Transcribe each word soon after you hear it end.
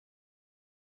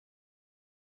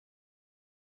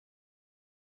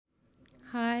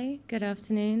Hi, good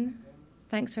afternoon.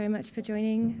 Thanks very much for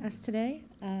joining us today.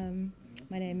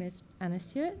 My name is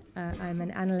Stuart. I'm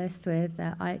an analyst with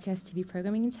IHS TV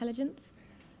Programming Intelligence.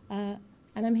 And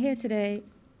I'm here today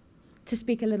to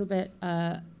speak a little bit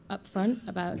up front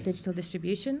about digital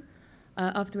distribution,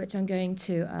 after which I'm going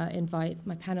to invite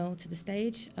my panel to the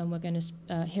stage, and we're going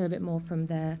to hear a bit more from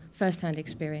their first-hand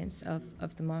experience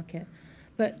of the market.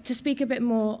 But to speak a bit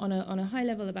more on a high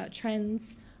level about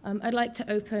trends, I'd like to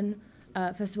open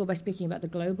first of all by speaking about the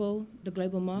global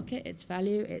market, its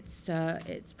value,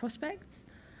 its prospects.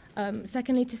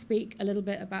 Secondly, to speak a little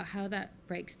bit about how that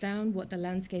breaks down, what the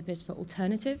landscape is for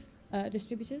alternative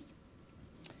distributors.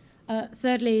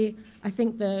 Thirdly, I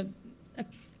think the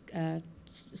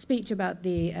speech about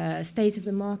the state of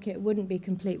the market wouldn't be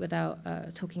complete without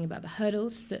talking about the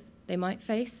hurdles that they might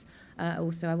face.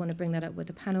 Also, I want to bring that up with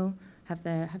the panel, have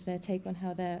their take on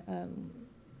how they're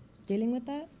dealing with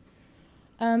that.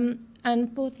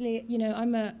 And fourthly,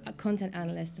 I'm a content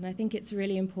analyst, and I think it's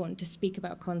really important to speak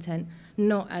about content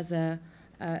not as a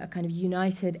kind of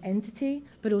united entity,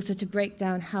 but also to break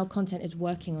down how content is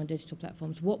working on digital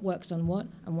platforms, what works on what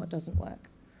and what doesn't work.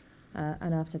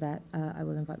 And after that, I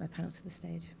will invite my panel to the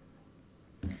stage.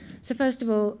 So first of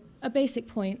all, a basic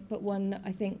point, but one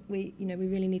I think we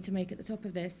really need to make at the top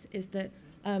of this, is that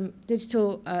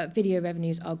digital video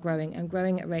revenues are growing, and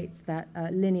growing at rates that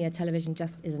linear television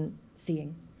just isn't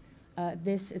seeing.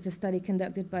 This is a study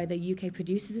conducted by the UK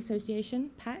Producers Association,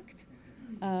 PACT,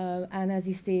 and as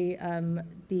you see,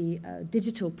 the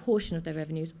digital portion of their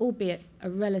revenues, albeit a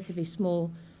relatively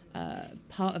small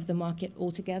part of the market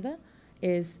altogether,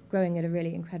 is growing at a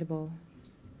really incredible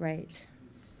rate.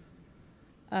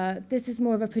 This is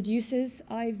more of a producer's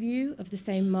eye view of the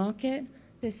same market.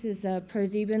 This is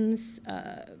ProSieben's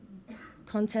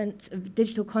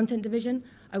digital content division.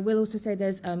 I will also say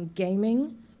there's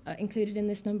gaming included in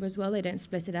this number as well. They don't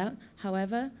split it out.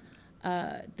 However,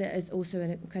 there is also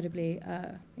an incredibly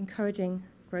encouraging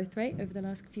growth rate over the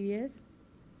last few years.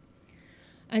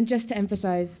 And just to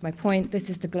emphasize my point, this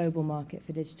is the global market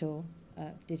for digital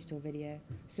video.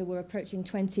 So we're approaching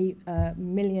 $20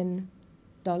 million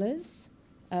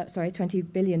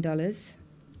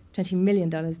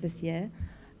this year,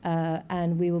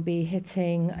 and we will be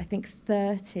hitting, I think,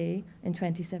 30 in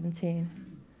 2017.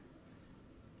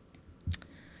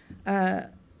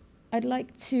 I'd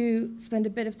like to spend a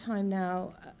bit of time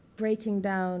now breaking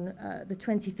down the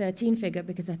 2013 figure,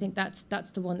 because I think that's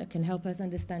the one that can help us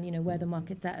understand, where the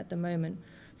market's at the moment.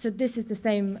 So this is the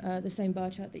same bar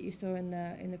chart that you saw in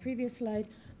the previous slide,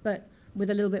 but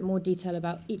with a little bit more detail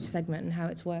about each segment and how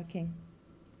it's working.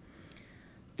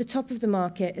 The top of the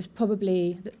market is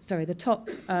probably, the top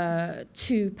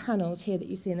two panels here that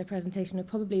you see in the presentation are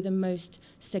probably the most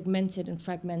segmented and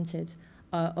fragmented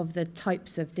of the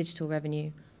types of digital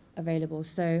revenue available.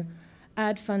 So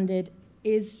ad-funded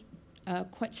is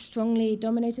quite strongly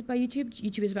dominated by YouTube.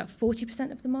 YouTube is about 40%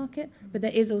 of the market, but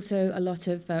there is also a lot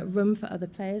of room for other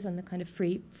players on the kind of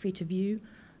free-to-view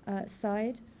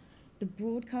side. The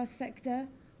broadcast sector,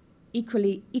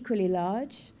 equally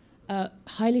large,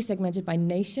 highly segmented by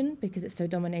nation because it's so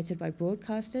dominated by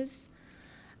broadcasters.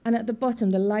 And at the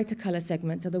bottom, the lighter color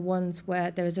segments are the ones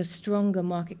where there is a stronger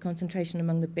market concentration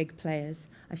among the big players.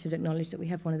 I should acknowledge that we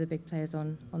have one of the big players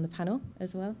on the panel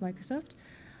as well, Microsoft.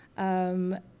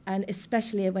 And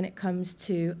especially when it comes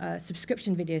to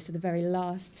subscription videos, so the very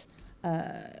last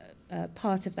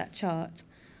part of that chart,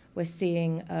 we're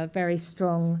seeing a very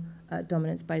strong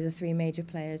dominance by the three major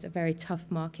players, a very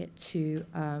tough market to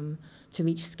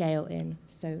reach scale in,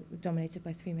 so dominated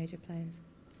by three major players.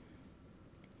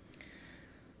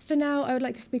 So now I would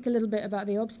like to speak a little bit about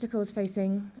the obstacles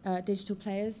facing digital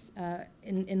players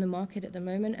in the market at the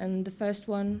moment. And the first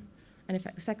one, and in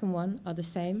fact the second one, are the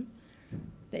same.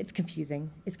 It's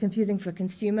confusing. It's confusing for a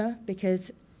consumer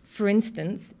because, for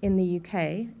instance, in the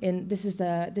UK, this is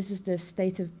the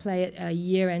state of play at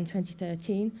year-end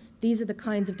 2013. These are the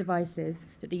kinds of devices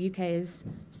that the UK is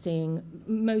seeing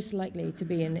most likely to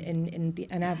be in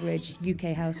an average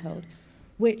UK household.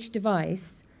 Which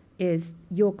device is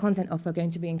your content offer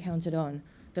going to be encountered on?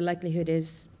 The likelihood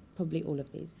is probably all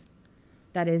of these.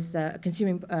 That is a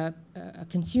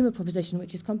consumer proposition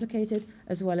which is complicated,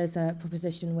 as well as a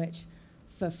proposition which,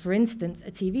 for instance, a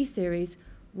TV series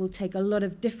will take a lot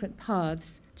of different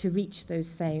paths to reach those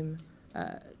same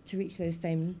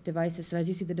devices. So as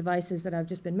you see, the devices that I've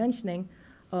just been mentioning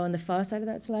are on the far side of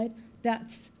that slide.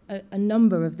 That's a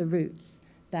number of the routes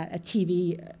that a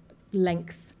TV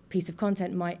length piece of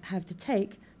content might have to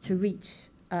take to reach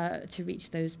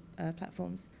those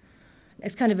platforms.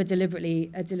 It's kind of a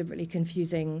deliberately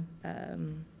confusing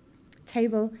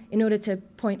table in order to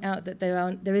point out that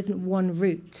there isn't one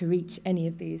route to reach any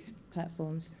of these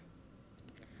platforms.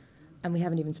 And we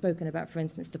haven't even spoken about, for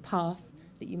instance, the path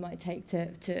that you might take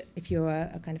to if you're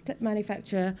a kind of clip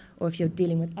manufacturer, or if you're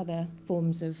dealing with other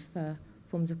forms of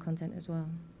content as well.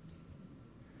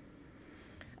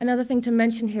 Another thing to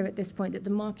mention here at this point, that the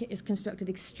market is constructed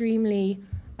extremely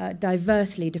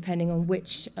diversely depending on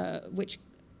which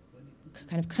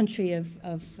kind of country of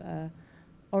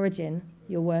origin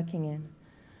you're working in.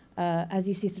 As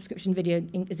you see, subscription video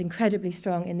is incredibly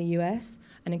strong in the US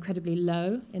and incredibly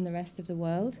low in the rest of the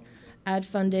world.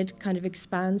 Ad-funded kind of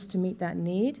expands to meet that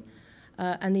need.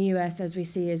 And the US, as we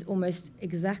see, is almost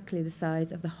exactly the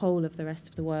size of the whole of the rest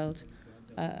of the world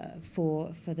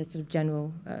for the sort of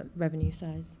general revenue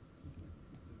size.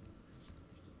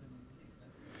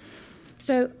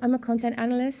 So I'm a content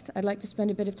analyst. I'd like to spend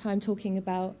a bit of time talking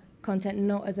about content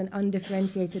not as an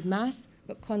undifferentiated mass,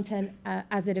 but content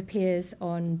as it appears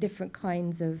on different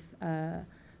kinds of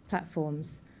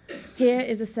platforms. Here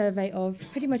is a survey of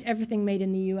pretty much everything made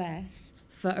in the US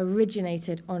for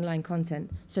originated online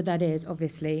content. So that is,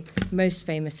 obviously, most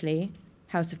famously,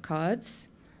 House of Cards,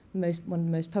 one of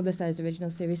the most publicized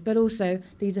original series, but also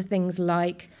these are things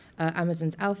like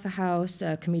Amazon's Alpha House,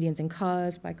 Comedians in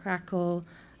Cars by Crackle,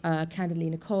 Candidly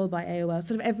Nicole by AOL,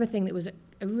 sort of everything that was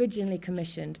originally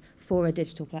commissioned for a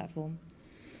digital platform.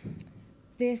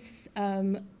 This,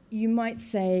 you might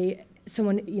say,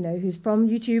 someone who's from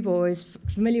YouTube or is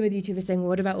familiar with YouTube is saying, well,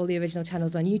 what about all the original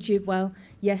channels on YouTube? Well,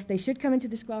 yes, they should come into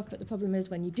this graph, but the problem is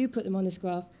when you do put them on this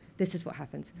graph, this is what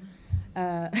happens.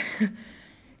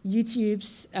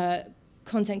 YouTube's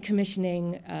content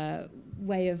commissioning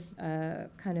way of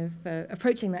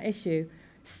approaching that issue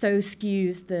so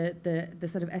skews the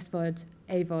sort of SVOD,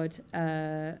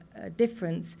 AVOD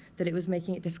difference that it was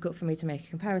making it difficult for me to make a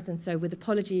comparison. So with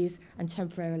apologies and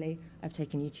temporarily, I've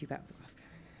taken YouTube out of the graph.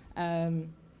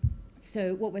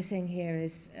 So what we're seeing here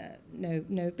is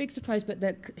no big surprise, but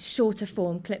the shorter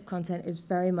form clip content is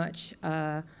very much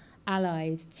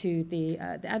allied to the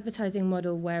advertising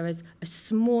model, whereas a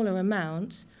smaller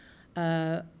amount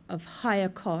of higher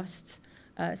cost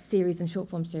series and short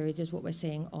form series is what we're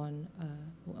seeing on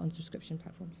subscription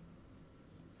platforms.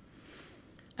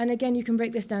 And again, you can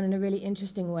break this down in a really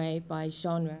interesting way by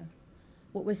genre.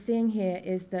 What we're seeing here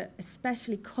is that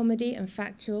especially comedy and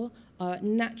factual are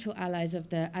natural allies of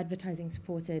the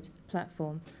advertising-supported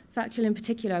platform. Factual in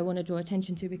particular I want to draw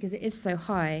attention to because it is so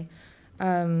high.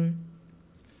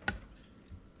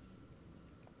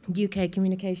 UK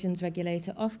communications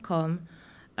regulator Ofcom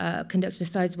conducted a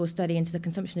sizable study into the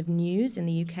consumption of news in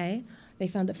the UK. They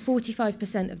found that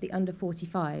 45% of the under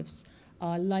 45s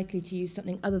are likely to use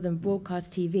something other than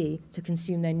broadcast TV to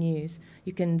consume their news.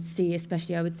 You can see,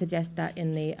 especially I would suggest that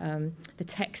in the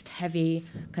text-heavy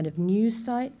kind of news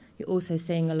site, you're also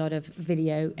seeing a lot of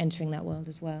video entering that world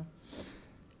as well.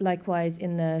 Likewise,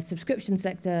 in the subscription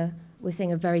sector, we're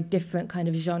seeing a very different kind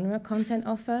of genre content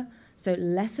offer. So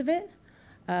less of it,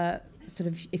 sort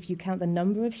of if you count the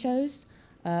number of shows,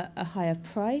 a higher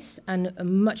price, and a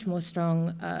much more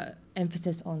strong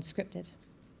emphasis on scripted.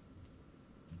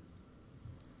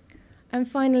 And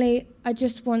finally, I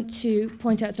just want to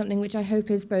point out something which I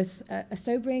hope is both a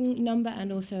sobering number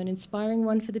and also an inspiring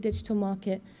one for the digital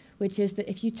market, which is that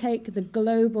if you take the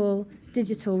global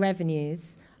digital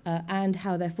revenues and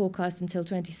how they're forecast until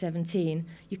 2017,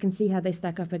 you can see how they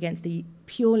stack up against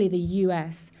purely the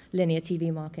US linear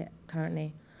TV market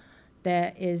currently.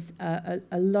 There is a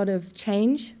lot of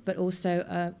change, but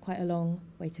also quite a long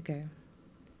way to go.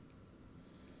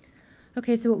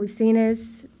 Okay, so what we've seen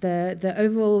is the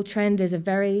overall trend is a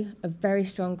very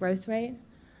strong growth rate.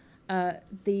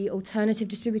 The alternative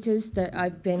distributors that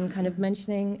I've been kind of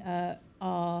mentioning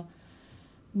are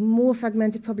more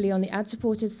fragmented probably on the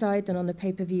ad-supported side than on the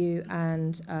pay-per-view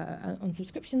and on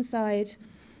subscription side.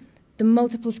 The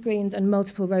multiple screens and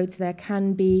multiple roads there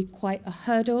can be quite a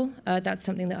hurdle. That's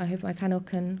something that I hope my panel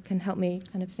can help me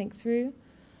kind of think through.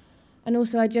 And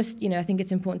also I think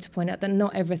it's important to point out that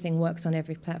not everything works on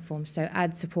every platform. So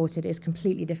ad-supported is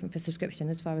completely different for subscription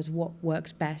as far as what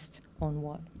works best on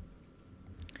what.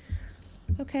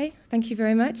 Okay, thank you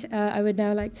very much. I would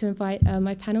now like to invite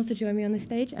my panel to join me on the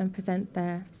stage and present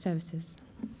their services.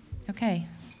 Okay,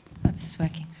 this is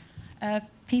working.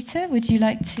 Peter, would you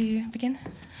like to begin?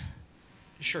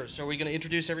 Sure. So are we going to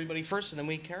introduce everybody first and then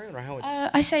we carry on, or how?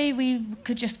 I say we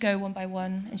could just go one by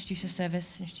one, introduce your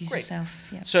service, introduce yourself.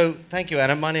 Yep. So thank you,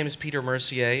 Adam. My name is Peter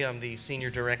Mercier. I'm the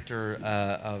Senior Director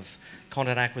of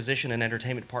Content Acquisition and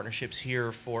Entertainment Partnerships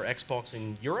here for Xbox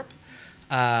in Europe.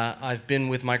 I've been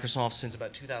with Microsoft since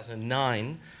about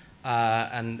 2009.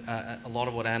 and a lot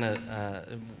of what Anna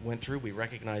went through, we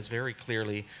recognize very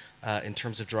clearly in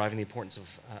terms of driving the importance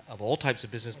of all types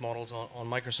of business models on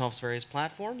Microsoft's various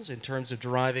platforms, in terms of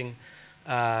driving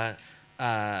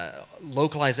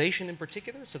localization in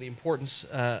particular, so the importance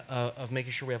of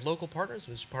making sure we have local partners,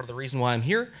 which is part of the reason why I'm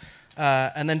here,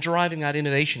 and then driving that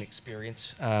innovation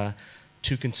experience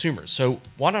to consumers. So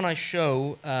why don't I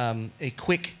show a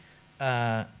quick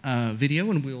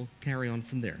video, and we'll carry on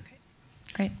from there.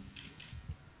 Great.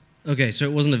 Okay, so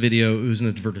it wasn't a video; it was an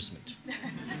advertisement.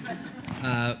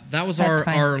 That was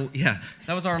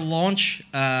our launch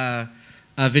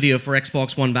video for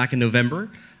Xbox One back in November.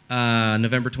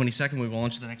 November 22nd, we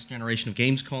launched the next generation of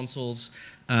games consoles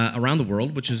around the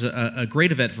world, which is a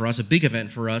great event for us, a big event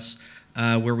for us,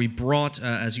 where we brought,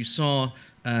 as you saw,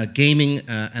 gaming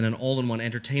and an all-in-one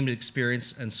entertainment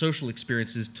experience and social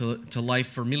experiences to life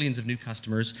for millions of new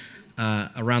customers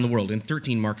around the world, in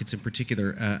 13 markets in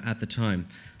particular at the time.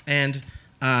 And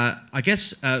I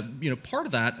guess part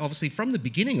of that, obviously, from the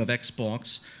beginning of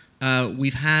Xbox,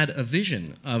 we've had a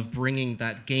vision of bringing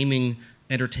that gaming,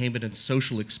 entertainment, and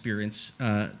social experience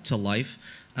to life.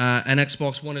 And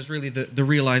Xbox One is really the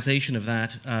realization of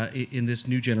that in this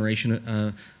new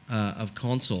generation of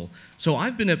console. So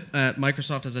I've been at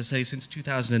Microsoft, as I say, since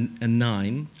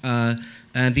 2009,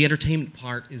 and the entertainment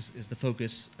part is the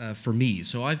focus for me.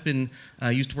 So I've been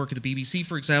used to work at the BBC,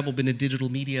 for example, been in digital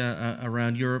media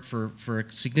around Europe for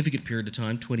a significant period of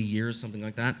time, 20 years, something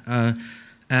like that.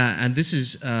 And this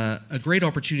is a great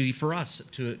opportunity for us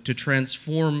to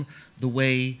transform the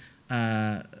way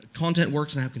content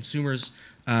works and how consumers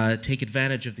take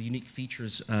advantage of the unique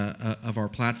features of our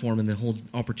platform and the whole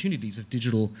opportunities of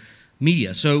digital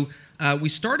media. So we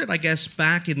started, I guess,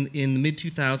 back in the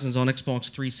mid-2000s on Xbox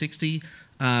 360.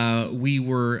 We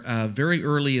were very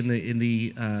early in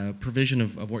the provision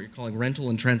of what you're calling rental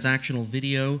and transactional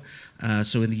video.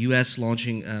 So in the US,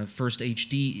 launching first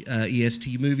HD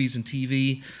EST movies and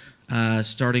TV,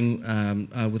 starting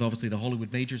with obviously the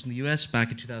Hollywood majors in the US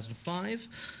back in 2005.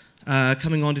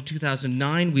 Coming on to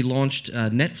 2009, we launched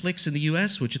Netflix in the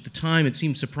US, which at the time, it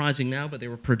seems surprising now, but they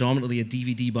were predominantly a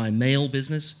DVD by mail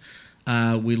business.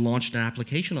 We launched an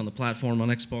application on the platform on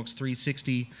Xbox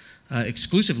 360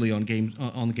 exclusively on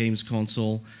the games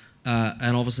console,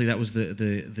 and obviously that was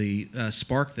the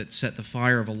spark that set the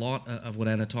fire of a lot of what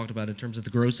Anna talked about in terms of the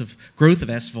growth of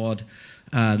SVOD,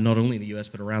 not only in the US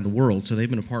but around the world. So they've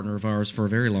been a partner of ours for a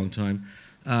very long time.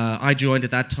 I joined at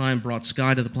that time, brought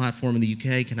Sky to the platform in the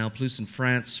UK, Canal Plus in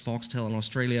France, Foxtel in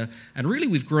Australia, and really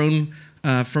we've grown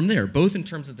from there, both in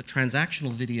terms of the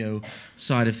transactional video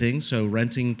side of things, so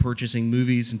renting, purchasing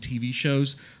movies and TV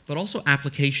shows, but also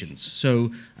applications. So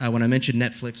when I mentioned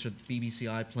Netflix or BBC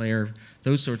iPlayer,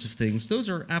 those sorts of things, those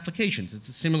are applications.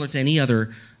 It's similar to any other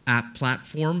app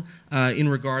platform in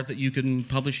regard that you can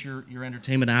publish your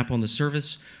entertainment app on the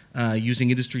service using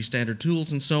industry standard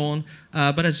tools and so on.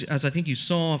 But as I think you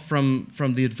saw from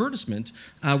the advertisement,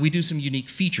 we do some unique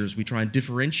features. We try and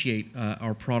differentiate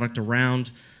our product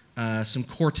around some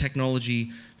core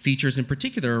technology features, in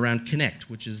particular around Connect,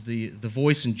 which is the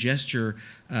voice and gesture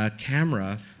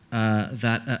camera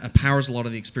that powers a lot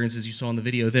of the experiences you saw in the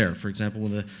video there. For example,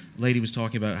 when the lady was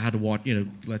talking about how to watch,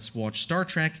 let's watch Star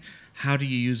Trek, how do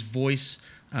you use voice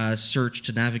search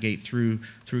to navigate through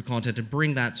content and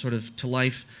bring that sort of to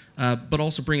life, but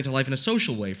also bring it to life in a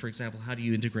social way. For example, how do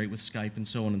you integrate with Skype and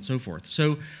so on and so forth.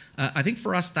 So I think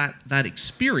for us that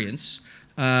experience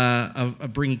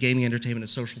of bringing gaming, entertainment, and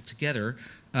social together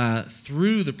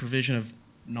through the provision of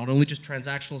not only just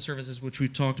transactional services, which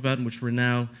we've talked about and which we're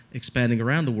now expanding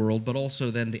around the world, but also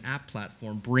then the app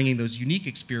platform, bringing those unique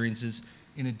experiences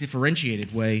in a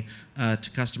differentiated way to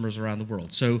customers around the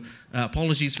world. So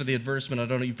apologies for the advertisement. I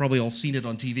don't know, you've probably all seen it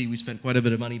on TV. We spent quite a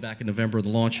bit of money back in November of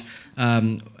the launch.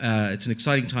 It's an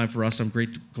exciting time for us. I'm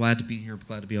glad to be here,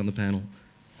 glad to be on the panel,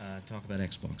 talk about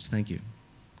Xbox. Thank you.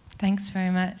 Thanks very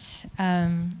much.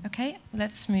 Okay,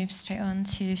 let's move straight on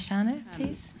to Shana,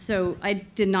 please. So I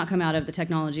did not come out of the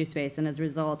technology space, and as a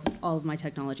result, all of my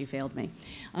technology failed me.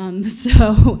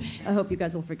 So I hope you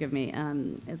guys will forgive me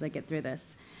as I get through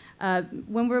this.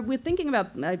 When we're thinking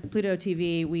about Pluto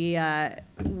TV, we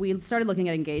started looking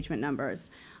at engagement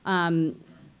numbers.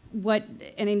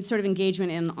 Sort of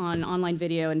engagement on online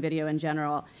video and video in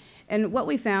general. And what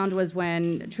we found was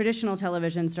when traditional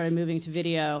television started moving to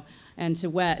video and to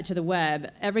the web,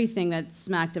 everything that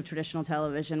smacked of traditional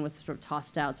television was sort of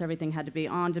tossed out. So everything had to be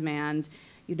on demand,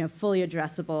 fully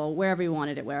addressable, wherever you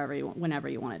wanted it, whenever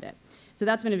you wanted it. So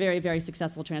that's been a very, very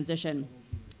successful transition.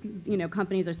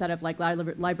 Companies are set up like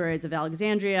libraries of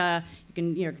Alexandria. You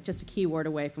can, just a keyword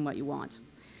away from what you want.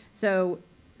 So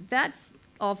that's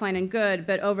all fine and good,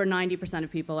 but over 90%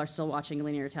 of people are still watching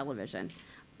linear television.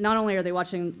 Not only are they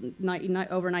watching,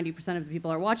 over 90% of the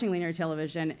people are watching linear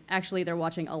television, actually they're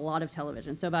watching a lot of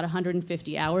television, so about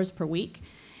 150 hours per week.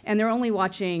 And they're only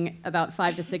watching about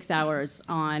 5 to 6 hours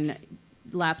on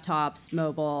laptops,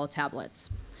 mobile, tablets.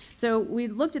 So we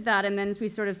looked at that, and then we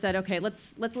sort of said, okay,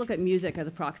 let's look at music as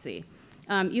a proxy.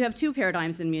 You have two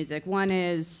paradigms in music. One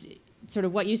is sort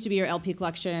of what used to be your LP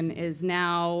collection is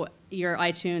now your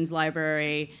iTunes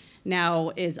library,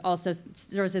 now is also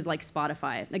services like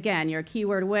Spotify. Again, you're a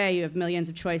keyword away, you have millions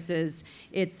of choices.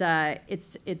 It's a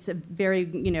very,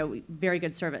 very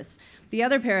good service. The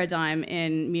other paradigm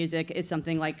in music is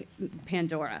something like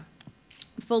Pandora.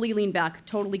 Fully leaned back,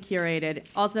 totally curated.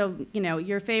 Also,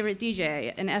 your favorite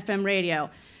DJ, an FM radio.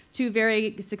 Two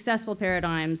very successful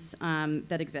paradigms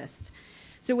that exist.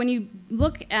 So when you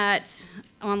look at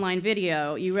online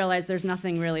video, you realize there's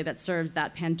nothing really that serves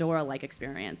that Pandora-like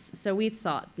experience. So we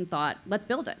thought, let's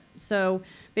build it. So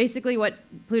basically what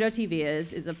Pluto TV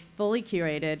is a fully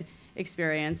curated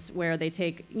experience where they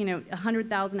take,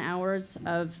 100,000 hours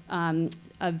of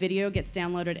video gets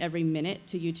downloaded every minute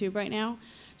to YouTube right now.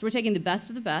 So we're taking the best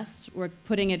of the best. We're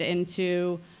putting it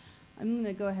into, I'm going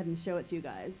to go ahead and show it to you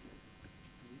guys.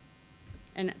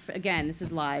 And again, this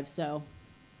is live, so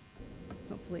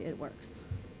hopefully it works.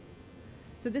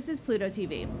 So this is Pluto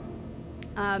TV.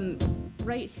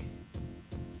 Right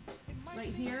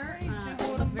here,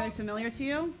 it'll look very familiar to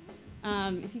you.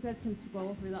 If you guys can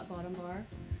scroll through that bottom bar.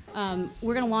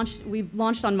 We're going to launch, we've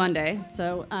launched on Monday,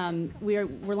 so we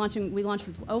launched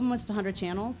with almost 100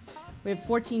 channels. We have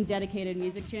 14 dedicated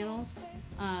music channels.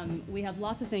 We have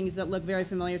lots of things that look very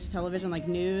familiar to television, like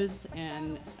news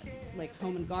and like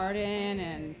home and garden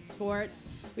and sports.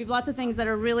 We have lots of things that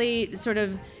are really sort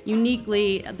of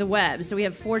uniquely the web. So we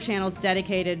have 4 channels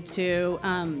dedicated to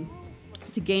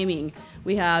gaming.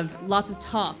 We have lots of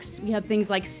talks. We have things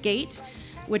like Skate,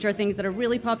 which are things that are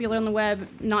really popular on the web,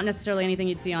 not necessarily anything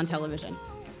you'd see on television.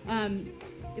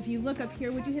 If you look up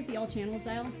here, would you hit the all channels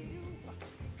dial?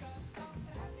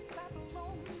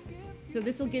 So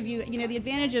this will give you, the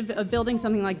advantage of building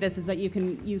something like this is that you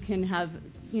can have,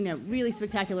 really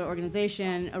spectacular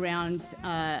organization around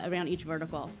each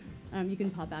vertical. You can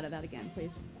pop out of that again,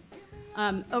 please.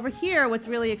 Over here, what's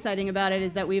really exciting about it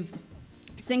is that we've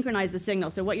synchronized the signal.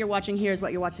 So what you're watching here is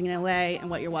what you're watching in LA and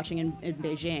what you're watching in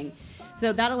Beijing.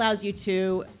 So that allows you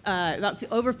to,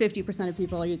 over 50% of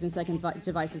people are using second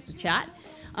devices to chat.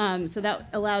 So that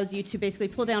allows you to basically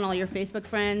pull down all your Facebook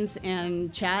friends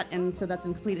and chat, and so that's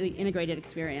a completely integrated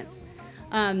experience.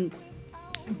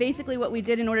 Basically what we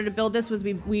did in order to build this was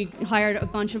we hired a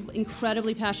bunch of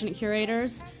incredibly passionate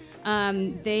curators.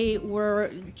 They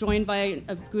were joined by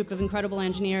a group of incredible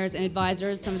engineers and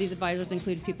advisors. Some of these advisors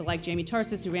included people like Jamie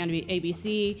Tarsis, who ran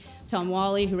ABC, Tom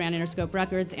Wally, who ran Interscope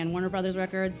Records and Warner Brothers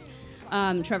Records,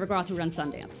 Trevor Groth, who runs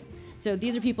Sundance. So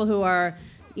these are people who are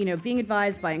being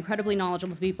advised by incredibly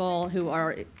knowledgeable people who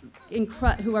are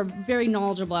very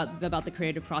knowledgeable about the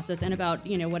creative process and about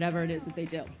whatever it is that they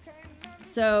do.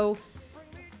 So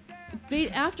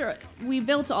after we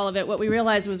built all of it, what we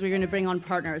realized was we were going to bring on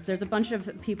partners. There's a bunch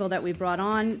of people that we brought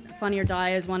on. Funny or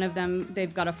Die is one of them.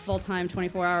 They've got a full-time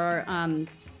 24-hour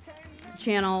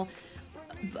channel.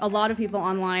 A lot of people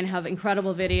online have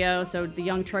incredible video. So the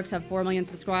Young Turks have 4 million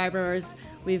subscribers.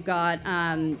 We've got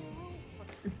The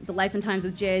Life and Times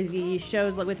with Jay-Z,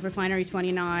 shows with Refinery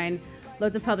 29,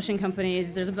 loads of publishing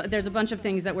companies. There's a bunch of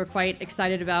things that we're quite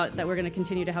excited about that we're going to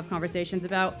continue to have conversations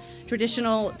about.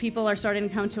 Traditional people are starting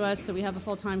to come to us, so we have a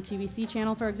full-time QVC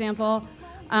channel, for example,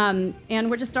 and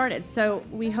we're just started. So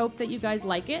we hope that you guys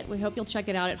like it. We hope you'll check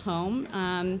it out at home,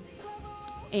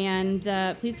 and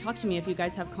please talk to me if you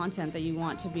guys have content that you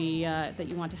want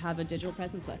to have a digital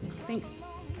presence with. Thanks.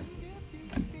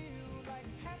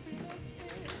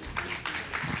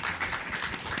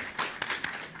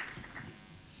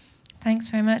 Thanks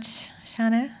very much,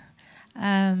 Shana.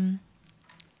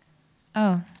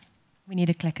 Oh, we need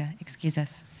a clicker. Excuse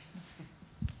us.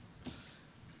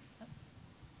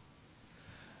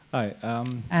 Hi.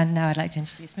 And now I'd like to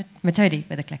introduce Metodi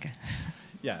with a clicker.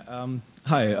 Yeah.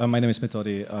 Hi, my name is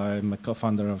Metodi. I'm a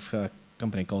co-founder of a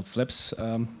company called Flips.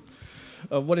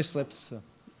 What is Flips?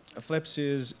 Flips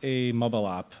is a mobile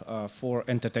app for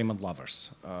entertainment lovers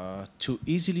to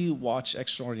easily watch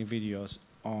extraordinary videos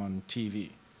on TV.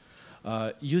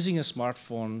 Using a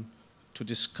smartphone to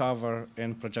discover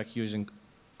and project using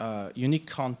unique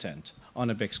content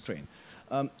on a big screen.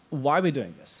 Why are we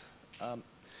doing this?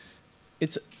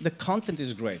 The content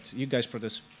is great. You guys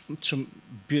produce some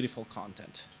beautiful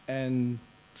content. And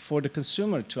for the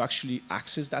consumer to actually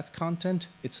access that content,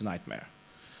 it's a nightmare.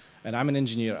 And I'm an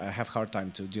engineer. I have a hard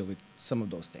time to deal with some of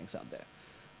those things out there.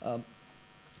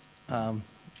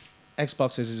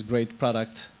 Xbox is a great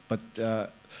product, but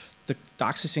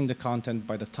accessing the content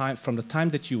from the time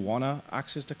that you want to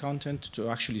access the content to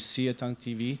actually see it on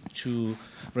TV, to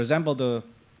resemble the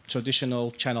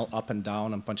traditional channel up and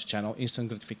down and punch channel instant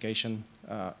gratification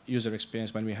user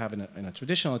experience when we have in a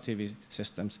traditional TV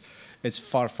systems, it's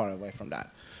far, far away from that.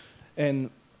 And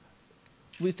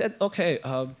we said, okay,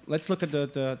 let's look at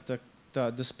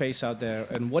the space out there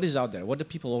and what is out there, what do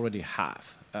people already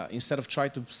have? Instead of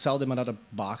trying to sell them another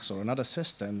box or another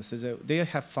system, they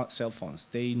have cell phones.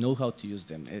 They know how to use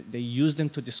them. They use them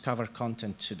to discover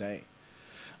content today.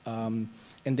 And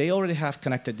they already have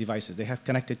connected devices. They have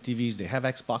connected TVs. They have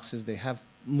Xboxes. They have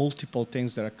multiple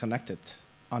things that are connected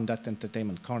on that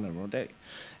entertainment corner already.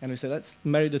 And we said, let's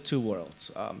marry the two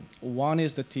worlds. One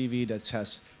is the TV that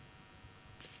has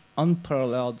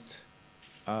unparalleled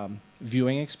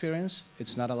viewing experience.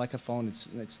 It's not like a phone.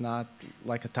 It's not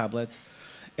like a tablet.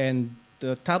 And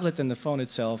the tablet and the phone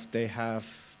itself, they have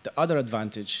the other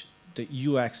advantage. The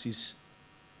UX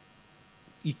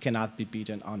it cannot be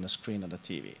beaten on the screen of the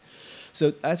TV. So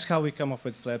that's how we come up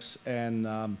with Flips, and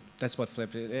that's what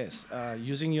Flip it is.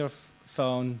 Using your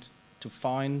phone to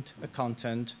find a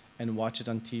content and watch it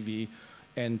on TV,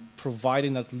 and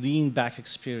providing that lean back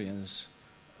experience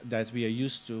that we are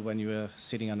used to when you are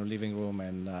sitting in a living room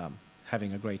and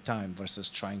having a great time versus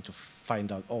trying to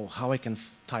find out, oh, how I can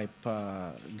type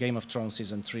Game of Thrones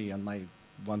Season 3 on my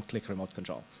one-click remote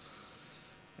control.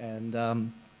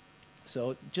 And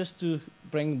so just to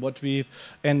bring what we've,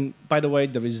 and by the way,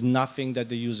 there is nothing that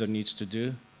the user needs to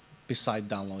do besides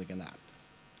downloading an app.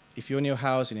 If you're in your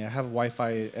house and you have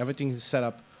Wi-Fi, everything is set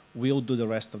up, we'll do the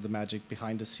rest of the magic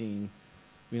behind the scene.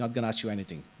 We're not going to ask you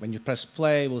anything. When you press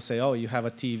play, we'll say, oh, you have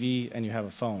a TV and you have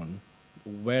a phone.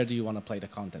 Where do you want to play the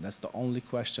content? That's the only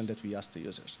question that we ask the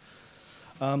users.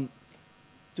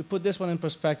 To put this one in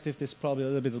perspective, this is probably a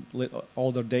little bit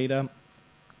older data.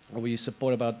 We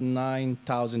support about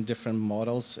 9,000 different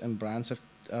models and brands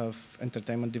of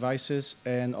entertainment devices.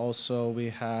 And also we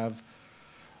have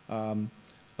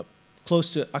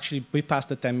close to, actually, we passed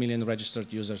the 10 million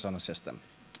registered users on a system.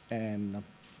 And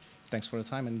thanks for the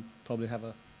time, and probably have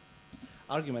an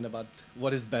argument about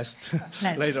what is best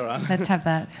later on. Let's have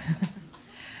that.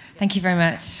 Thank you very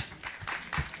much.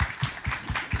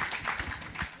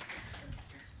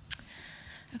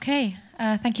 Okay,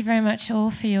 thank you very much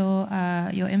all for your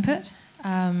input.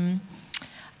 I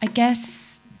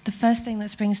guess the first thing that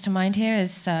springs to mind here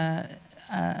is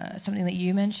something that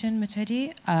you mentioned,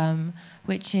 Metodi,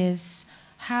 which is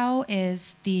how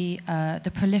is the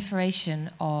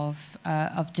proliferation of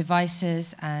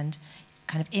devices and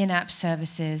kind of in-app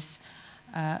services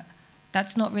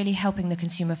that's not really helping the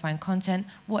consumer find content?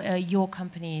 What are your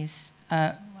company's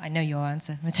I know your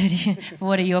answer, Metodi.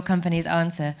 What are your company's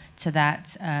answer to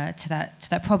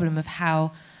that problem of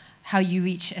how you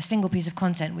reach a single piece of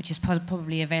content which is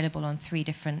probably available on in three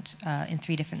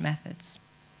different methods?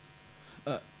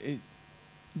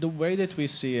 The way that we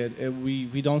see it,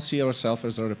 we don't see ourselves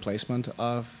as a replacement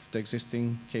of the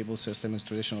existing cable system as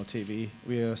traditional TV.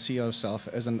 We see ourselves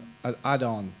as an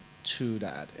add-on to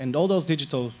that. And all those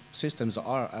digital systems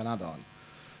are an add-on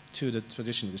to the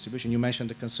traditional distribution. You mentioned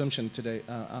the consumption today.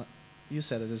 You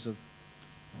said it is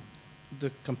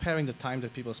comparing the time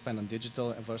that people spend on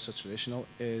digital versus traditional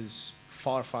is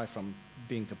far, far from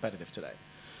being competitive today.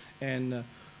 And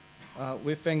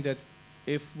we think that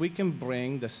if we can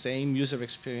bring the same user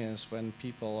experience when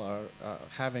people are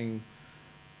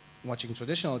watching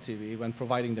traditional TV, when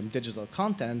providing them digital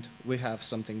content, we have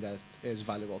something that is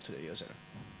valuable to the user.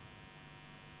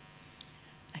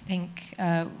 I think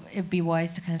it'd be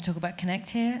wise to kind of talk about Connect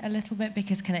here a little bit,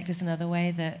 because Connect is another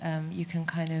way that you can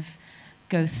kind of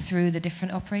go through the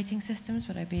different operating systems,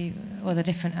 or the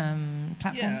different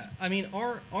platforms. Yeah, I mean,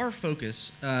 our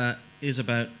focus is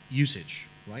about usage,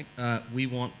 right? We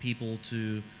want people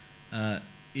to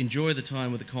enjoy the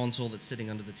time with the console that's sitting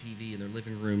under the TV in their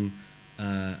living room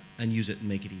and use it and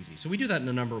make it easy. So we do that in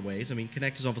a number of ways. I mean,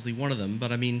 Connect is obviously one of them,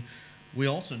 but I mean, we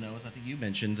also know, as I think you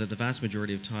mentioned, that the vast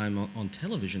majority of time on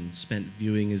television spent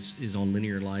viewing is on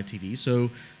linear live TV. So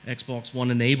Xbox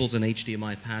One enables an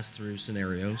HDMI pass-through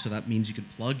scenario. So that means you can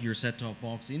plug your set-top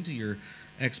box into your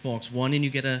Xbox One, and you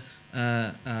get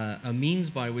a means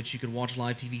by which you can watch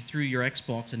live TV through your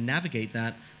Xbox and navigate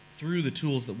that through the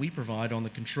tools that we provide on the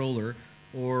controller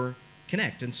or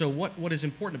Connect. And so what is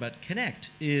important about Connect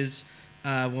is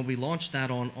when we launched that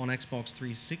on Xbox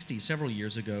 360 several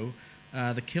years ago,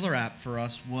 the killer app for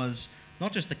us was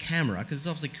not just the camera, because it's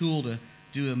obviously cool to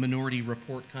do a Minority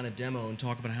Report kind of demo and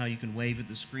talk about how you can wave at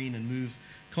the screen and move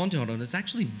content on it. It's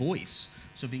actually voice.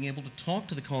 So being able to talk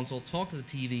to the console, talk to the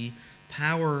TV,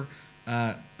 power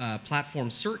platform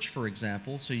search, for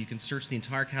example, so you can search the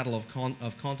entire catalog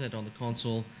of content on the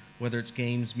console, whether it's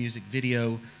games, music,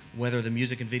 video, whether the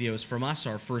music and video is from us,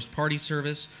 our first-party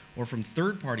service, or from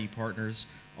third-party partners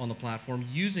on the platform.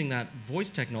 Using that voice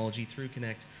technology through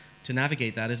Connect to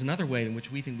navigate that is another way in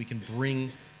which we think we can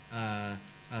bring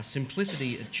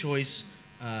simplicity and choice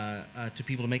to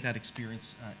people to make that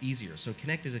experience easier. So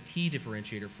Connect is a key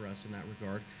differentiator for us in that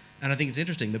regard. And I think it's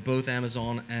interesting that both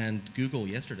Amazon and Google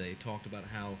yesterday talked about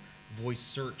how voice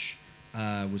search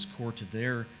was core to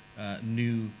their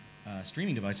new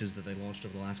streaming devices that they launched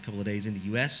over the last couple of days in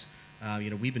the US.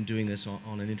 We've been doing this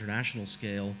on an international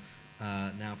scale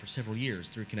now for several years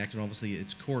through Connect, and obviously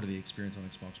it's core to the experience on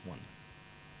Xbox One.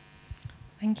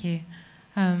 Thank you.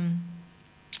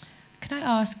 Can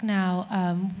I ask now,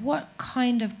 what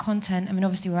kind of content, I mean,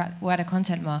 obviously we're at a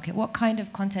content market, what kind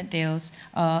of content deals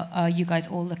are you guys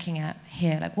all looking at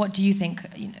here? Like, what do you think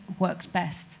works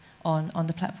best on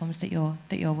the platforms that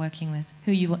you're working with?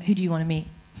 Who do you want to meet?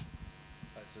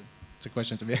 It's a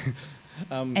question to me.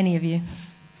 Any of you?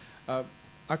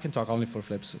 I can talk only for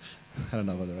Flips. I don't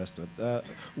know about the rest of it.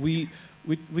 We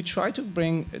try to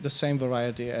bring the same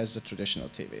variety as the traditional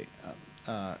TV.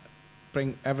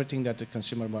 Bring everything that the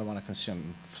consumer might want to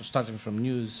consume, starting from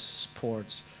news,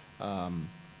 sports,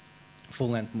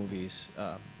 full-length movies,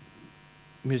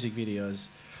 music videos,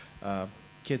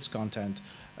 kids content,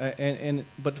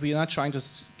 but we're not trying to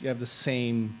have the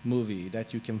same movie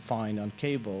that you can find on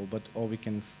cable, or we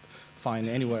can find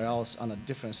anywhere else on a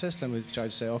different system. We try to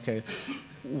say, okay,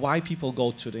 why people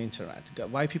go to the internet?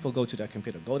 Why people go to their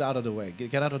computer? Go out of the way,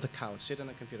 get out of the couch, sit on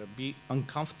the computer, be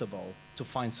uncomfortable to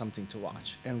find something to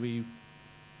watch, and we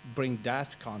bring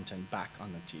that content back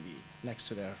on the TV next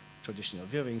to their traditional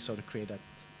viewing, so to create that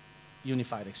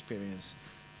unified experience.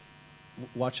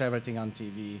 Watch everything on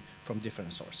TV from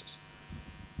different sources.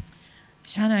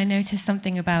 Shana, I noticed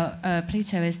something about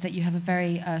Pluto is that you have a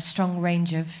very strong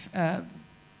range of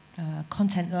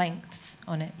content lengths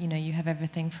on it. You have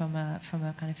everything from a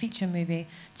kind of feature movie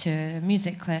to a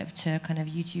music clip to kind of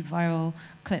YouTube viral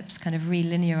clips kind of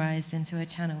relinearized into a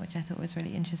channel, which I thought was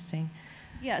really interesting.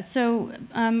 Yeah, so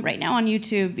right now on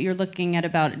YouTube, you're looking at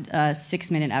about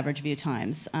 6-minute average view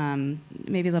times,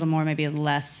 maybe a little more, maybe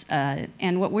less.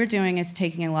 And what we're doing is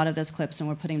taking a lot of those clips and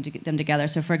we're putting them together.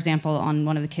 So for example, on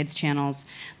one of the kids' channels,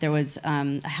 there was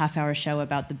a half-hour show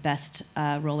about the best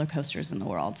roller coasters in the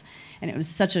world. And it was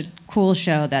such a cool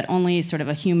show that only sort of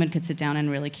a human could sit down and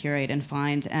really curate and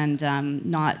find, and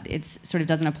it sort of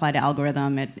doesn't apply to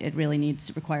algorithm. It really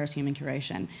requires human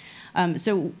curation.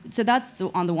 So that's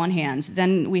on the one hand.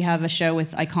 Then we have a show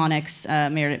with Iconics,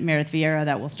 Meredith Vieira,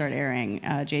 that will start airing,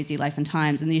 Jay-Z Life and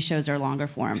Times, and these shows are longer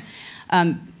form.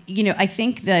 I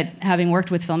think that having worked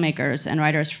with filmmakers and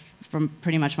writers from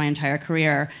pretty much my entire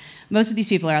career, most of these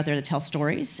people are out there to tell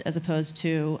stories as opposed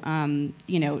to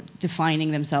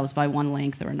defining themselves by one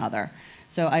length or another.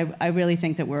 So I really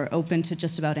think that we're open to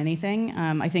just about anything.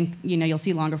 I think you'll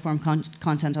see longer form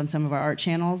content on some of our art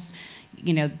channels.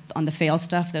 On the fail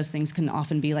stuff, those things can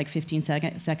often be like 15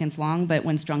 seconds long, but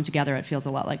when strung together, it feels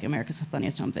a lot like America's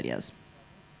Funniest Home Videos.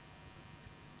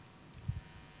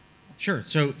 Sure.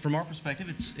 So from our perspective,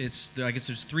 I guess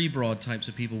there's 3 broad types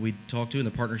of people we talk to in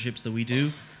the partnerships that we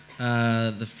do.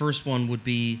 The first one would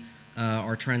be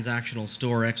our transactional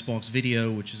store, Xbox Video,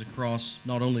 which is across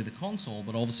not only the console,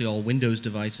 but obviously all Windows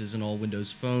devices and all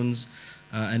Windows phones,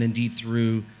 and indeed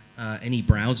through any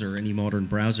browser, any modern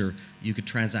browser, you could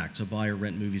transact, so buy or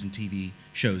rent movies and TV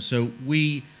shows. So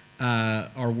we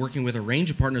are working with a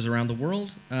range of partners around the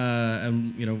world,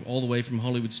 and all the way from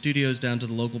Hollywood studios down to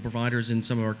the local providers in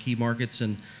some of our key markets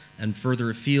and further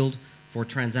afield for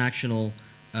transactional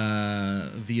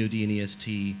VOD and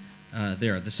EST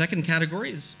there. The second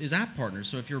category is app partners.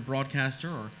 So if you're a broadcaster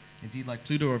or indeed like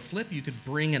Pluto or Flip, you could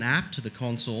bring an app to the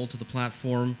console, to the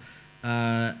platform,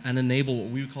 and enable what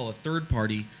we would call a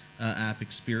third-party app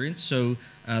experience. So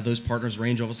those partners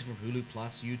range obviously from Hulu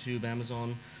Plus, YouTube,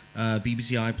 Amazon,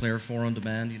 BBC iPlayer, 4 On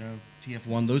Demand,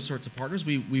 TF1, those sorts of partners.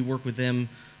 We work with them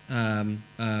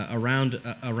around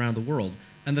the world.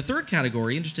 And the third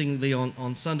category, interestingly,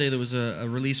 on Sunday there was a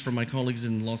release from my colleagues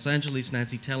in Los Angeles,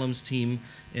 Nancy Tellum's team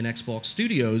in Xbox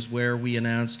Studios, where we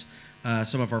announced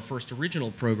some of our first original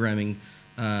programming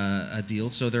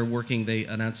deals. So they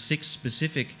announced 6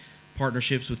 specific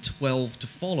partnerships with 12 to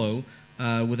follow,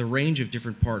 with a range of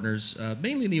different partners,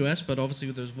 mainly in the US, but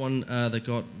obviously there's one that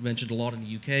got mentioned a lot in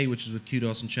the UK, which is with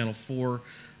Kudos and Channel 4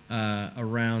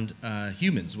 around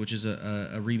Humans, which is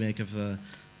a remake of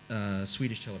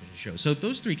Swedish television show. So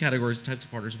those three categories, types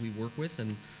of partners we work with,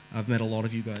 and I've met a lot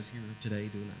of you guys here today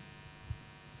doing that.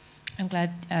 I'm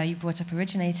glad you brought up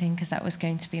originating, because that was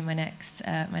going to be my next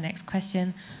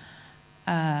question.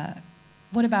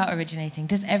 What about originating?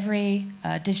 Does every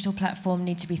digital platform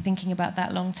need to be thinking about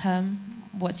that long term?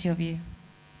 What's your view?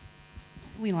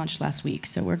 We launched last week,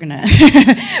 so we're gonna.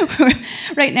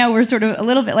 Right now, we're sort of a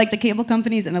little bit like the cable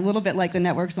companies and a little bit like the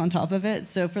networks on top of it.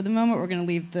 So for the moment, we're gonna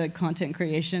leave the content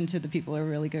creation to the people who are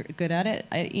really good at it.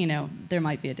 There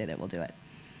might be a day that we'll do it.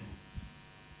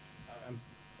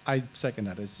 I second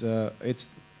that.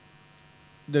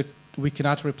 We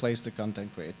cannot replace the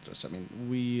content creators. I mean,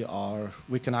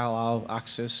 we can allow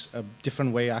access, a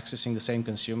different way accessing the same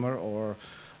consumer or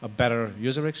a better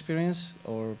user experience,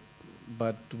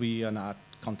 but we are not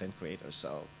content creators,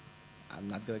 so I'm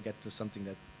not going to get to something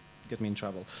that get me in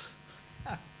trouble.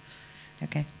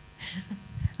 Okay,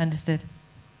 understood.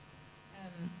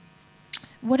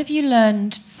 What have you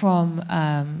learned from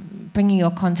bringing your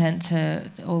content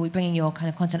or bringing your kind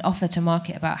of content offer to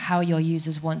market about how your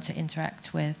users want to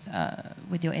interact with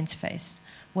your interface?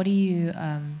 What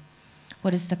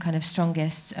is the kind of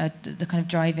strongest, the kind of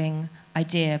driving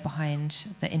idea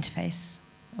behind the interface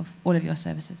of all of your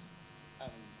services?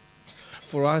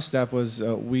 For us, that was,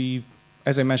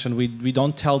 as I mentioned, we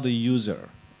don't tell the user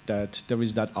that there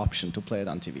is that option to play it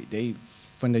on TV.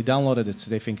 When they download it,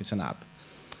 they think it's an app.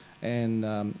 And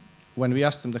when we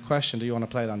ask them the question, do you want to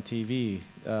play it on TV,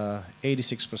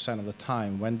 86% of the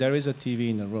time, when there is a TV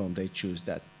in the room, they choose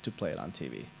that to play it on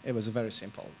TV. It was a very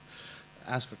simple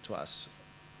answer to us.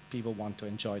 People want to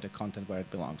enjoy the content where it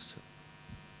belongs to.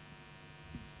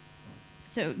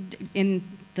 So in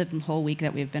the whole week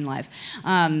that we've been live,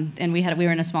 and we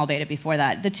were in a small beta before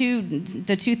that. The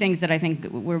two things that I think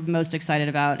we're most excited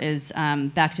about is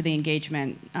back to the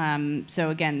engagement.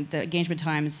 So again, the engagement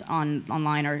times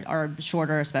online are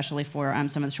shorter, especially for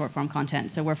some of the short form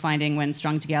content. So we're finding when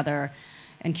strung together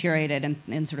and curated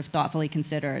and sort of thoughtfully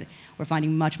considered, we're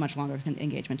finding much, much longer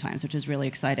engagement times, which is really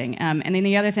exciting. And then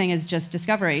the other thing is just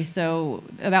discovery. So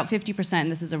about 50%,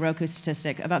 this is a Roku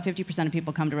statistic, about 50% of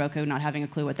people come to Roku not having a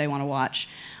clue what they want to watch.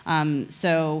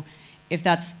 So if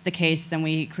that's the case, then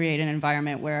we create an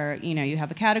environment where you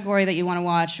have a category that you want to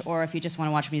watch, or if you just want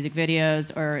to watch music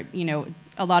videos, or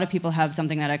a lot of people have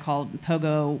something that I call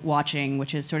pogo watching,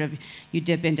 which is sort of you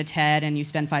dip into TED and you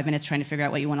spend 5 minutes trying to figure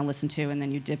out what you want to listen to, and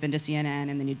then you dip into CNN,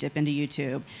 and then you dip into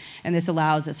YouTube. And this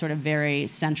allows a sort of very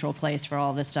central place for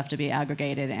all this stuff to be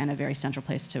aggregated and a very central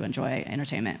place to enjoy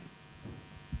entertainment.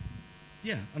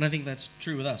 Yeah, and I think that's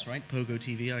true with us, right? Pogo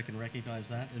TV, I can recognize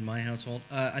that in my household.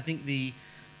 I think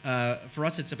for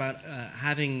us, it's about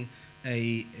trying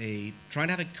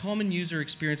to have a common user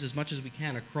experience as much as we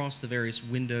can across the various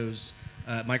Windows,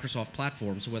 Microsoft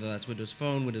platforms, whether that's Windows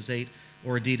Phone, Windows 8,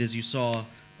 or indeed, as you saw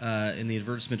in the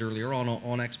advertisement earlier on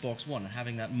Xbox One,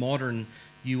 having that modern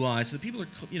UI so that people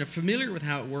are familiar with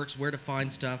how it works, where to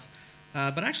find stuff.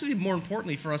 But actually, more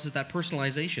importantly for us is that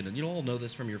personalization, and you'll all know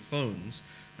this from your phones.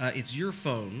 It's your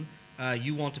phone.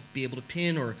 You want to be able to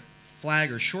pin or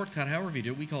flag or shortcut, however you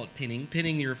do it. We call it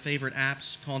pinning your favorite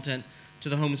apps, content to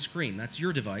the home screen. That's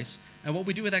your device. And what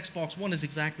we do with Xbox One is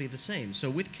exactly the same. So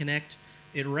with Connect,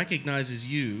 it recognizes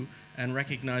you and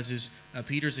recognizes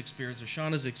Peter's experience or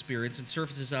Shana's experience and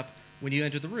surfaces up, when you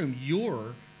enter the room,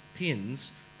 your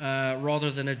pins rather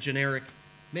than a generic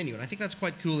menu. And I think that's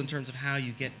quite cool in terms of how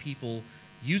you get people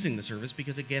using the service,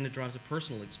 because again, it drives a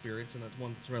personal experience, and that's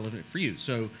one that's relevant for you.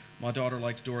 So my daughter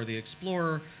likes Dora the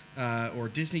Explorer or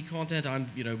Disney content. I'm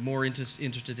more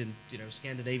interested in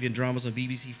Scandinavian dramas on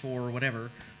BBC4 or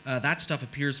whatever. That stuff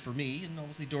appears for me, and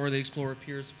obviously Dora the Explorer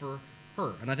appears for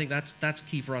her. And I think that's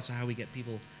key for us, how we get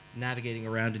people navigating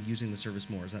around and using the service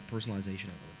more, is that personalization of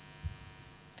it.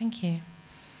 Thank you.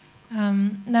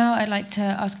 Now I'd like to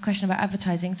ask a question about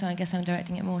advertising, so I guess I'm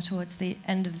directing it more towards the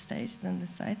end of the stage than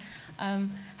this side.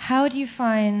 How do you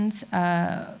find,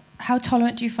 how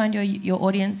tolerant do you find your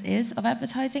audience is of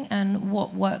advertising, and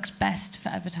what works best for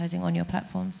advertising on your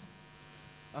platforms?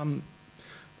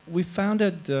 We found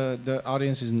that the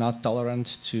audience is not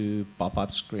tolerant to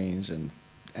pop-up screens and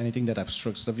anything that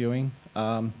obstructs the viewing.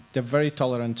 They're very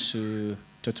tolerant to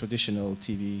traditional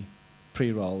TV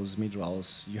pre-rolls,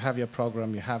 mid-rolls. You have your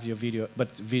program, you have your video,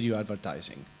 but video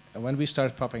advertising. And when we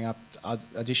start popping up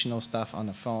additional stuff on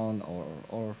the phone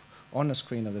or on the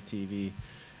screen of the TV,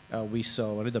 we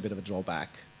saw a little bit of a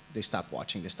drawback. They stopped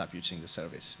watching, they stopped using the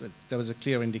service. But there was a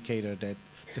clear indicator that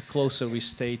the closer we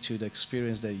stay to the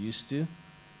experience they're used to,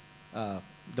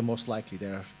 the most likely they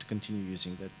are to continue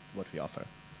using what we offer.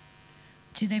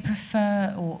 Do they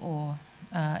prefer, or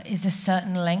is a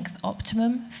certain length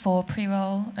optimum for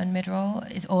pre-roll and mid-roll?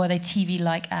 Or are they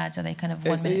TV-like ads? Are they kind of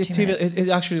 1 minute, 2 minutes? It's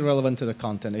actually relevant to the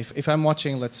content. If I'm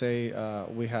watching, let's say,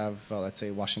 we have, let's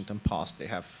say, Washington Post, they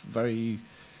have very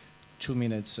 2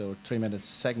 minutes or 3 minute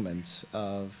segments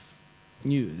of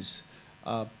news.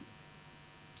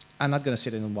 I'm not going to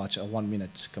sit and watch a 1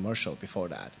 minute commercial before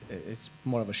that. It's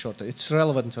more of a shorter. It's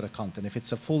relevant to the content. If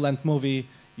it's a full-length movie,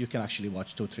 you can actually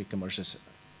watch 2 or 3 commercials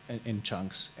in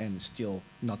chunks and still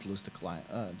not lose the client,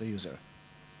 the user.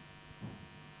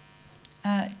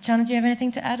 Shana, do you have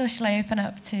anything to add, or shall I open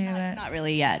up to? Not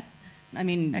really yet. I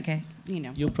mean, okay. You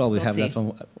know, you'll probably we'll have see.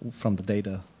 that from the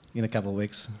data in a couple of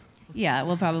weeks. Yeah,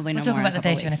 we'll probably know We'll talk more about the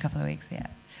data in a couple of weeks. Yeah.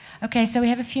 Okay, so we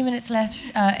have a few minutes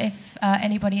left. If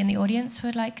anybody in the audience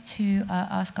would like to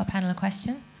ask our panel a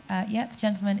question, yeah, the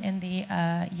gentleman in the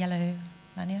yellow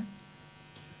lanyard.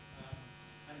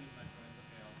 I didn't mean my phone's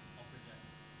okay. I'll project.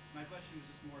 My question was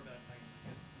just more about, I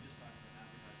guess we just talked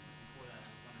about advertising. Before that, I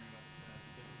was wondering about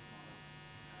the business models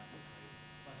for place,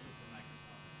 plus with the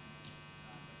Microsoft. If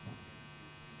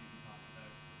you can talk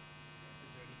about, is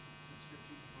there any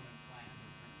subscription component plan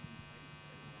currently in place,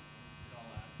 or is it all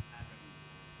ad revenue?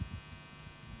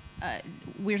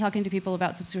 We're talking to people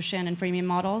about subscription and freemium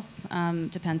models.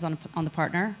 Depends on the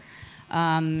partner,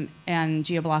 and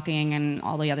geo-blocking and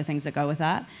all the other things that go with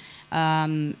that.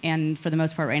 And for the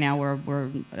most part, right now, we're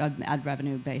ad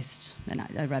revenue based and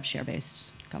a rev share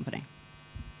based company.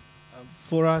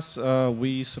 For us,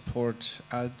 we support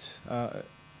ad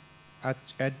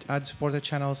supported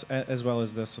channels as well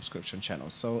as the subscription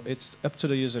channels. So it's up to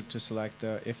the user to select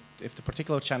if the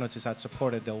particular channel is ad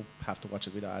supported, they'll have to watch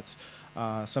it with ads.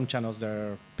 Some channels,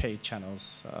 they're paid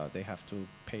channels. They have to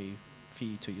pay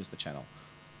fee to use the channel.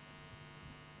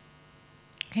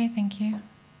 Okay, thank you.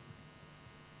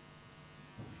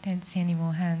 Don't see any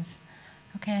more hands.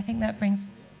 Okay, I think that brings...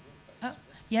 Oh,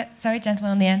 yeah, sorry,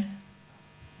 gentleman on the end.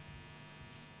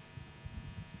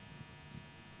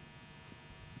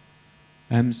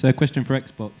 So a question for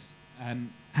Xbox.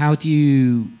 How do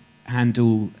you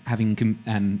handle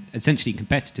having essentially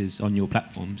competitors on your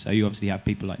platform? So you obviously have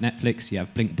people like Netflix, you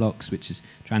have BlinkBlocks, which is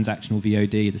transactional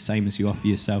VOD, the same as you offer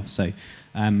yourself. So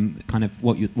kind of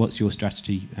what's your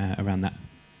strategy around that?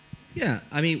 Yeah,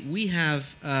 I mean, we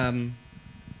have,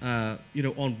 you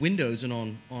know, on Windows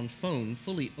and on phone,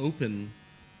 fully open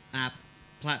app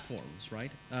platforms,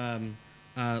 right?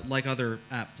 Like other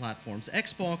app platforms.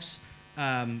 Xbox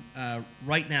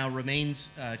right now remains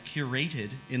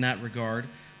curated in that regard,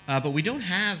 but we don't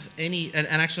have any, and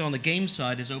actually on the game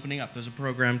side is opening up. There's a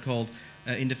program called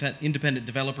Independent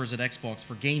Developers at Xbox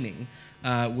for Gaming,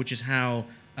 which is how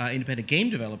independent game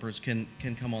developers can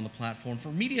come on the platform. For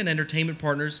media and entertainment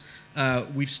partners,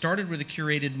 we've started with a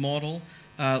curated model,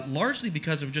 largely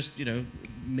because of just, you know,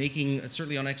 making,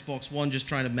 certainly on Xbox One, just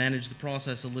trying to manage the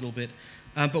process a little bit.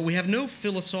 But we have no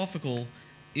philosophical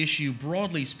issue,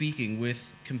 broadly speaking,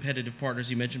 with competitive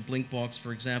partners. You mentioned BlinkBox,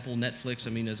 for example, Netflix. I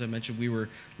mean, as I mentioned, we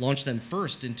launched them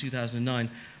first in 2009.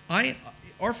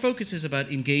 Our focus is about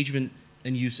engagement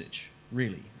and usage,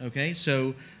 really, okay?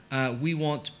 So we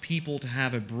want people to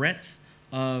have a breadth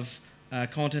of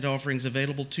content offerings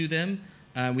available to them.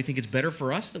 We think it's better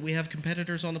for us that we have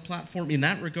competitors on the platform in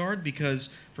that regard because,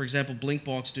 for example,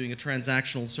 BlinkBox doing a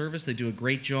transactional service, they do a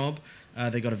great job.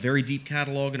 They got a very deep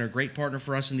catalog and are a great partner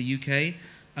for us in the UK.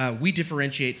 We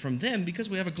differentiate from them because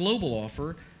we have a global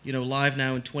offer, you know, live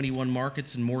now in 21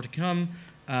 markets and more to come.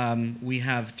 We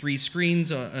have 3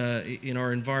 screens in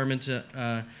our environment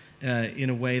in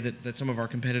a way that some of our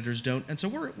competitors don't. And so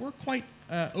we're quite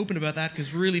open about that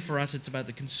because really for us it's about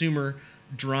the consumer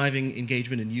driving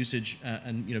engagement and usage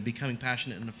and, you know, becoming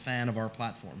passionate and a fan of our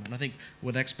platform. And I think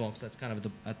with Xbox that's kind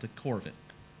of at the core of it.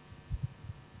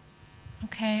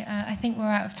 Okay, I think we're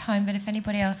out of time, but if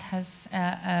anybody else has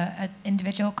an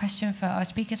individual question for our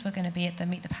speakers, we're going to be at the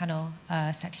Meet the Panel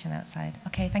section outside.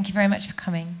 Okay, thank you very much for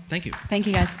coming. Thank you. Thank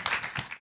you, guys.